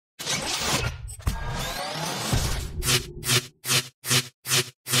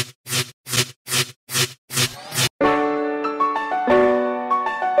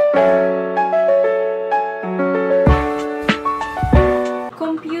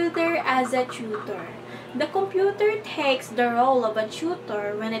as a tutor. The computer takes the role of a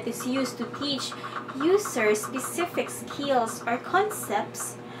tutor when it is used to teach users specific skills or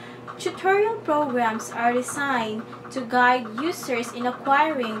concepts. Tutorial programs are designed to guide users in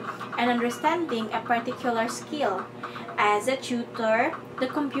acquiring and understanding a particular skill. As a tutor, the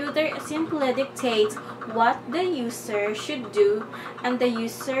computer simply dictates what the user should do, and the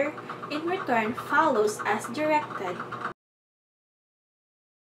user in return follows as directed.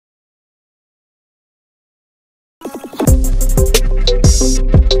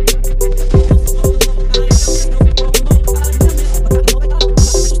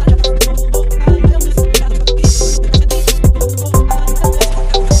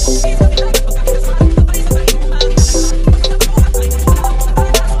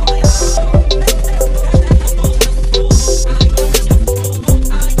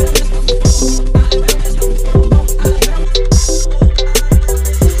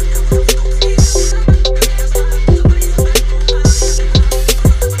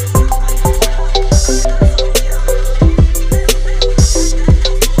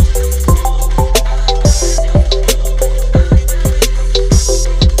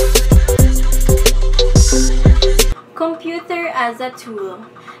 Computer as a tool.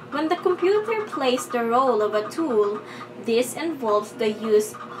 When the computer plays the role of a tool, this involves the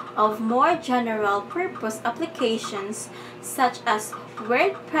use of more general-purpose applications such as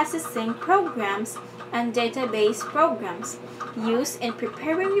word processing programs and database programs used in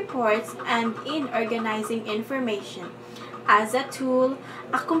preparing reports and in organizing information. As a tool,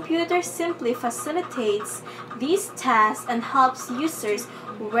 a computer simply facilitates these tasks and helps users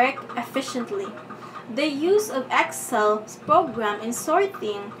work efficiently. The use of Excel's program in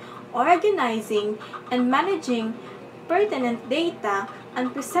sorting, organizing, and managing pertinent data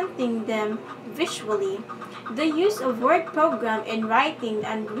and presenting them visually. The use of Word program in writing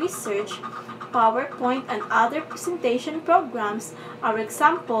and research, PowerPoint, and other presentation programs are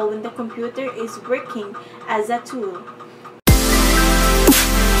examples when the computer is working as a tool.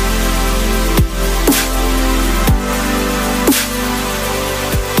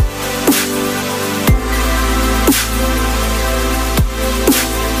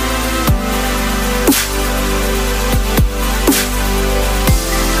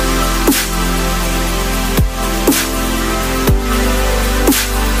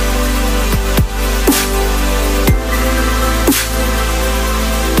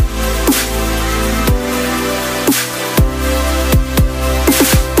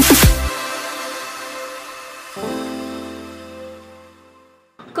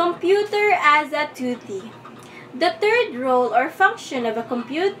 Computer as a tutee. The third role or function of a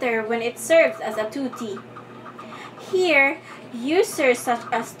computer when it serves as a tutee. Here, users such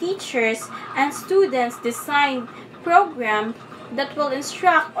as teachers and students design programs that will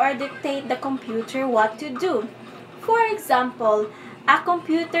instruct or dictate the computer what to do. For example, a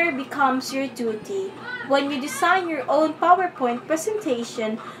computer becomes your tutee when you design your own PowerPoint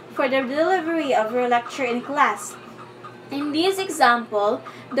presentation for the delivery of your lecture in class. In this example,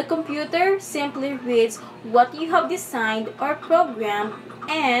 the computer simply reads what you have designed or programmed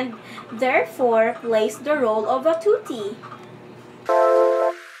and therefore plays the role of a tutee.